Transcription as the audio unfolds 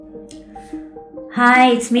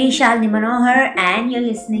Hi, it's me, Shalini Manohar, and you're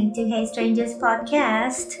listening to Hey Strangers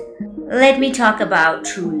podcast. Let me talk about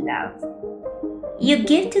true love. You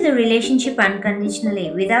give to the relationship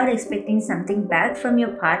unconditionally without expecting something back from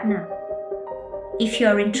your partner. If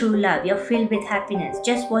you're in true love, you're filled with happiness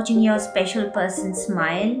just watching your special person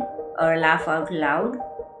smile or laugh out loud,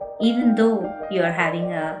 even though you're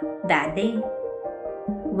having a bad day.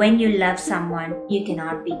 When you love someone, you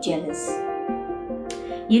cannot be jealous.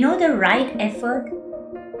 You know the right effort?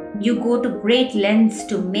 You go to great lengths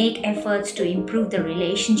to make efforts to improve the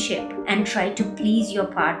relationship and try to please your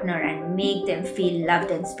partner and make them feel loved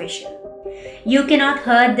and special. You cannot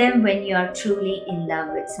hurt them when you are truly in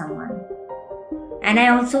love with someone. And I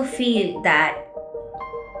also feel that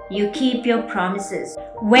you keep your promises.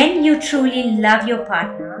 When you truly love your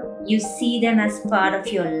partner, you see them as part of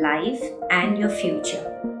your life and your future.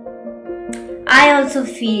 I also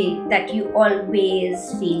feel that you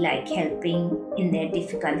always feel like helping in their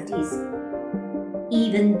difficulties,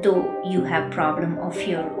 even though you have problem of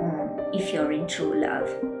your own if you're in true love.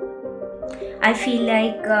 I feel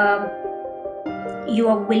like you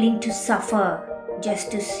are willing to suffer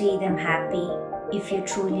just to see them happy if you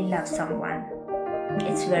truly love someone.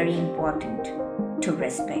 It's very important to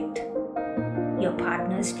respect your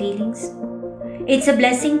partner's feelings. It's a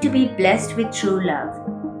blessing to be blessed with true love.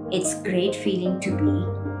 It's great feeling to be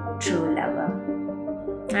true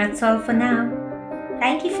lover. That's all for now.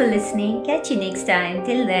 Thank you for listening. Catch you next time.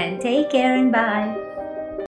 Till then, take care and bye.